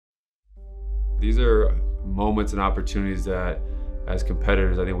These are moments and opportunities that, as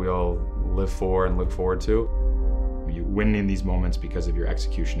competitors, I think we all live for and look forward to. You win in these moments because of your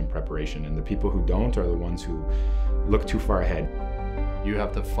execution and preparation, and the people who don't are the ones who look too far ahead. You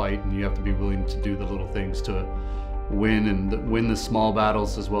have to fight, and you have to be willing to do the little things to win, and win the small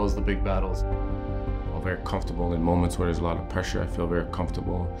battles as well as the big battles. I'm very comfortable in moments where there's a lot of pressure. I feel very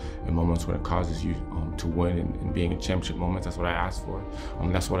comfortable in moments when it causes you to win, and being in championship moments. That's what I ask for.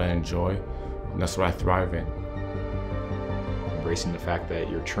 That's what I enjoy. That's what I thrive in. Embracing the fact that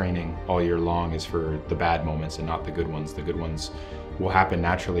your training all year long is for the bad moments and not the good ones. The good ones will happen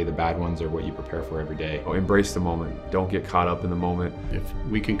naturally. The bad ones are what you prepare for every day. Embrace the moment. Don't get caught up in the moment. If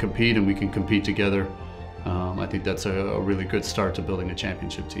we can compete and we can compete together, I think that's a really good start to building a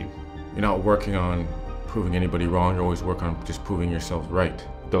championship team. You're not working on proving anybody wrong. You always work on just proving yourself right.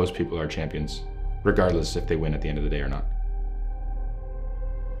 Those people are champions, regardless if they win at the end of the day or not.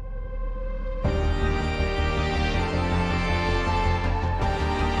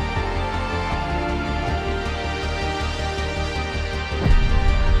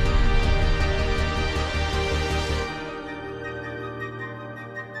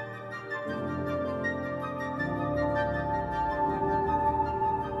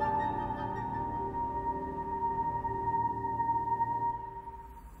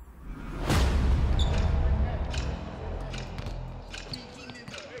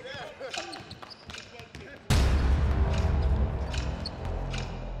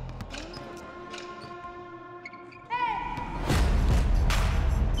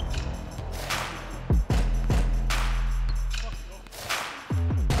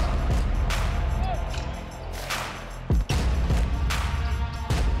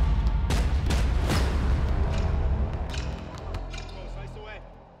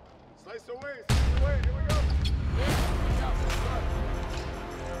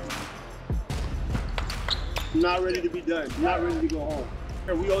 Not ready to be done, not ready to go home.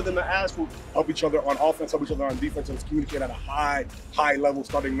 And we owe them an ass for help each other on offense, help each other on defense, and let's communicate at a high level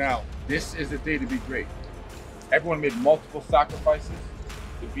starting now. This is the day to be great. Everyone made multiple sacrifices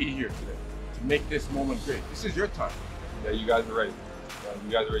to be here today, to make this moment great. This is your time. Yeah, you guys are ready.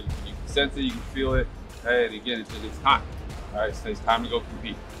 You guys are ready. You can sense it, you can feel it. Hey, and again, it's time. All right, so it's time to go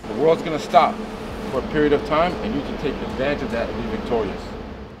compete. The world's gonna stop for a period of time, and you can take advantage of that and be victorious.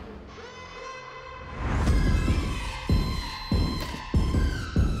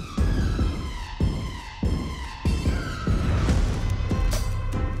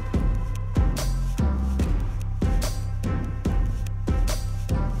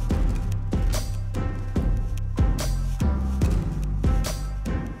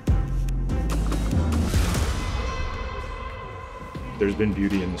 There's been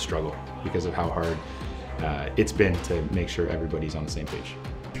beauty in the struggle because of how hard it's been to make sure everybody's on the same page.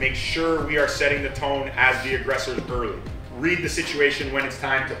 Make sure we are setting the tone as the aggressors early. Read the situation when it's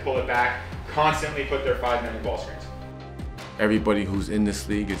time to pull it back. Constantly put their 5 men in ball screens. Everybody who's in this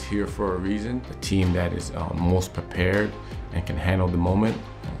league is here for a reason. The team that is most prepared and can handle the moment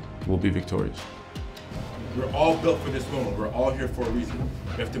will be victorious. We're all built for this moment. We're all here for a reason.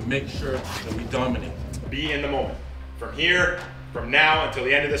 We have to make sure that we dominate. Be in the moment. From here, from now until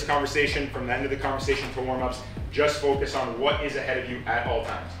the end of this conversation, from the end of the conversation to warm-ups, just focus on what is ahead of you at all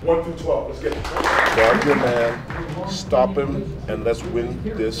times. 1 through 12, let's get it. Guard your man, stop him, and let's win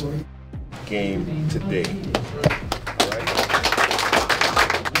this game today. All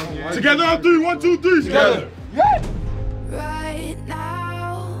right? Together on 3, 1, 2, 3, together. Yeah. Right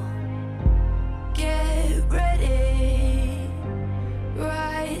now, get ready.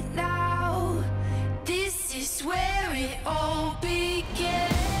 Right now, this is where it all begins.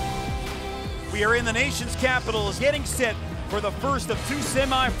 We are in the nation's capital, getting set for the first of 2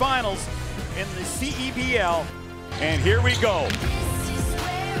 semifinals in the CEBL. And here we go.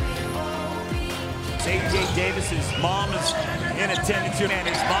 A.J. Davis's mom is in attendance here, and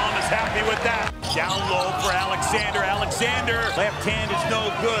his mom is happy with that. Down low for Alexander. Alexander, left hand is no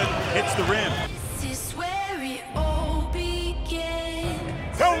good. Hits the rim. This is where it all begins.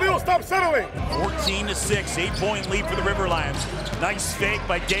 Tell Leo, stop settling. 14-6, 8-point lead for the River Lions. Nice fake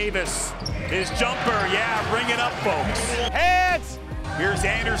by Davis. His jumper, yeah, bring it up, folks. Heads! Here's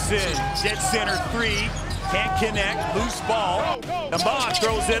Anderson, dead center 3. Can't connect, loose ball. Naman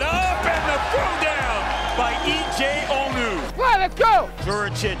throws it up, and the throwdown by E.J. Onu. Come on, let's go!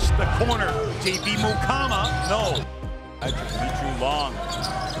 Juricic, the corner. J.B. Mukama, no. Mitru Long.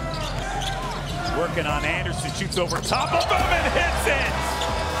 Working on Anderson, shoots over top of him and hits it!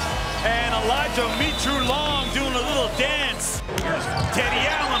 And Elijah Mitru Long doing a little dance. Here's Teddy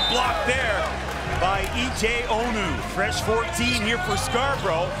Allen blocked there. by E.J. Onu. Fresh 14 here for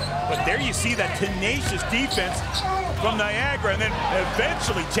Scarborough. But there you see that tenacious defense from Niagara. And then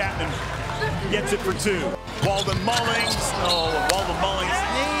eventually Chapman gets it for 2. Walden Mullings. Oh, Walden Mullings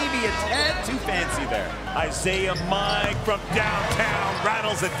maybe a tad too fancy there. Isaiah Mike from downtown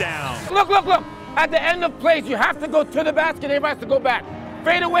rattles it down. Look, look, look. At the end of plays, you have to go to the basket. Everybody has to go back.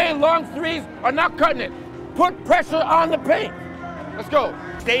 Fade away, long threes are not cutting it. Put pressure on the paint. Let's go.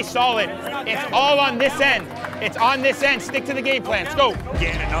 Stay solid. It's all on this end. It's on this end. Stick to the game plan. Let's go.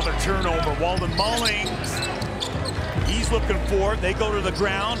 Again, another turnover. Walden Mullings. He's looking for it. They go to the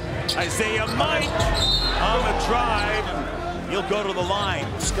ground. Isaiah Mike on the drive. He'll go to the line.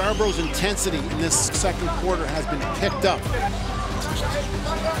 Scarborough's intensity in this second quarter has been picked up.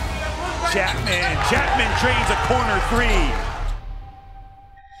 Chapman drains a corner 3.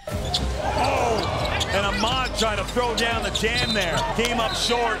 And Ahmad trying to throw down the jam there. Came up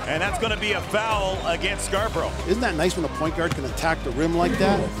short, and that's going to be a foul against Scarborough. Isn't that nice when a point guard can attack the rim like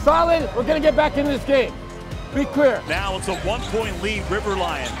that? Solid. We're going to get back into this game. Be clear. Now it's a 1-point lead, River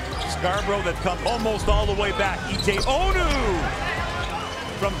Lion. Scarborough that come almost all the way back. E.J. Onu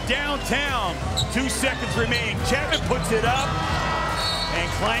from downtown. 2 seconds remaining. Chapman puts it up and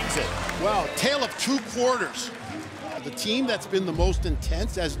clangs it. Well, tale of 2 quarters. The team that's been the most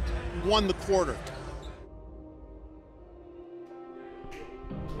intense has won the quarter.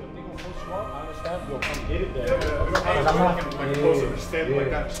 Come get it there.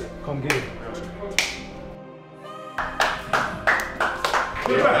 Come get it.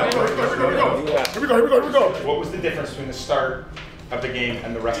 Here we go. What was the difference between the start of the game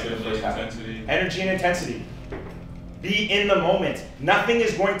and the rest of the first half? Energy and intensity. Be in the moment. Nothing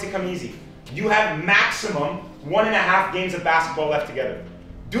is going to come easy. You have maximum 1.5 games of basketball left together.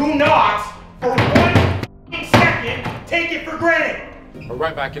 Do not, for 1 second, take it for granted. We're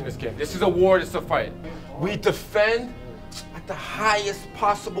right back in this game. This is a war, this is a fight. We defend at the highest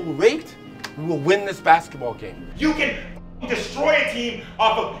possible rate, we will win this basketball game. You can destroy a team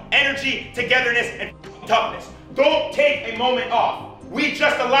off of energy, togetherness, and toughness. Don't take a moment off. We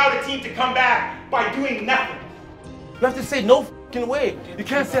just allowed a team to come back by doing nothing. You have to say no f***ing way. You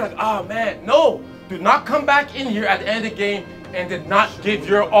can't say like, oh man, no. Do not come back in here at the end of the game and did not give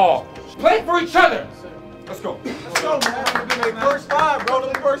your all. Play for each other. Let's go. Let's go, man. The first 5, bro.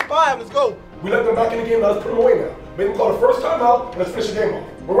 The first 5. Let's go. We let them back in the game. Let's put them away now. Make them call the first time out. Let's finish the game off.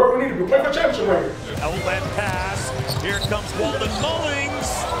 We're where we need to be. We're playing for championship right here. Outlet pass. Here comes Walden Mullings.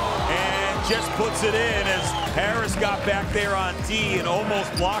 And just puts it in as Harris got back there on D and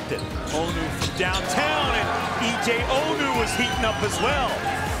almost blocked it. Onu from downtown, and E.J. Onu was heating up as well.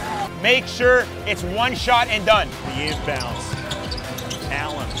 Make sure it's 1 shot and done. The inbounds.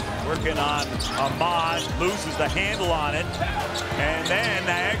 Allen working on Ahmad, loses the handle on it, and then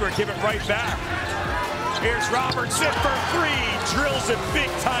Niagara give it right back. Here's Robertson for 3, drills it big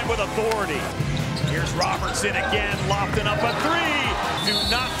time with authority. Here's Robertson again, lofting up a 3. Do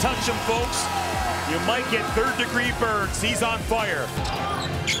not touch him, folks. You might get 3rd-degree burns. He's on fire.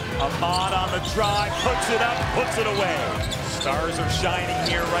 Ahmad on the drive, puts it up, puts it away. Stars are shining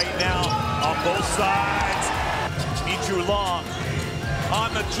here right now on both sides. Mitru Long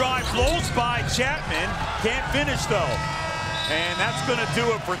on the drive, blows by Chapman. Can't finish though. And that's gonna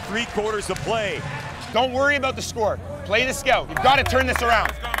do it for 3 quarters of play. Don't worry about the score. Play the scout. You've got to turn this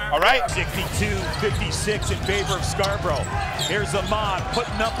around. All right? 62-56 in favor of Scarborough. Here's Ahmad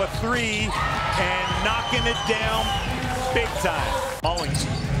putting up a 3 and knocking it down big time. Mullings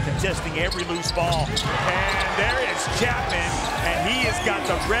contesting every loose ball. And there is Chapman, and he has got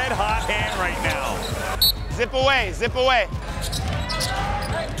the red-hot hand right now. Zip away, zip away.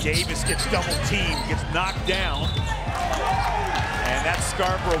 Davis gets double-teamed, gets knocked down. And that's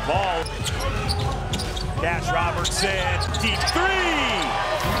Scarborough ball. Dash Robertson, deep 3,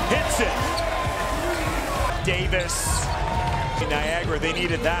 hits it. Davis, Niagara, they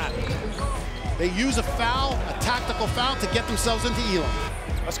needed that. They use a foul, a tactical foul, to get themselves into Elam.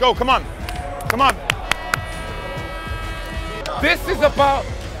 Let's go, come on, come on. This is about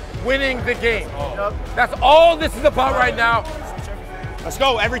winning the game. That's all this is about right now. Let's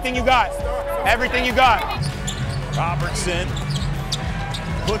go, everything you got. Everything you got. Robertson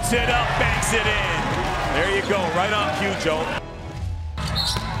puts it up, banks it in. There you go, right on cue, Joe.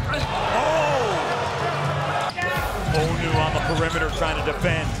 Oh! Onu on the perimeter trying to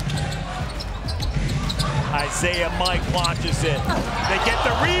defend. Isaiah Mike launches it. They get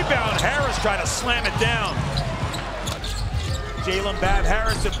the rebound. Harris trying to slam it down. Jalen Bad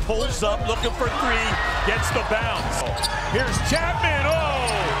Harrison pulls up, looking for 3, gets the bounce. Here's Chapman,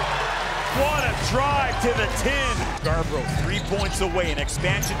 oh! What a drive to the tin. Scarborough 3 points away. An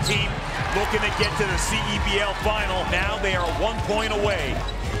expansion team looking to get to the CEBL final. Now they are 1 point away.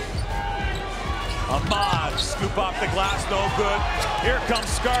 Ahmad, scoop off the glass, no good. Here comes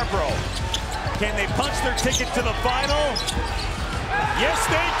Scarborough. Can they punch their ticket to the final? Yes,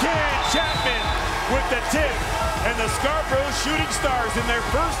 they can. Chapman with the tip. And the Scarborough Shooting Stars, in their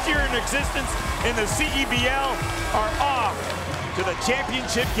first year in existence in the CEBL, are off to the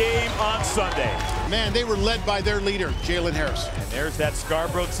championship game on Sunday. Man, they were led by their leader, Jalen Harris. And there's that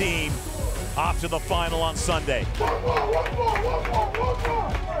Scarborough team off to the final on Sunday.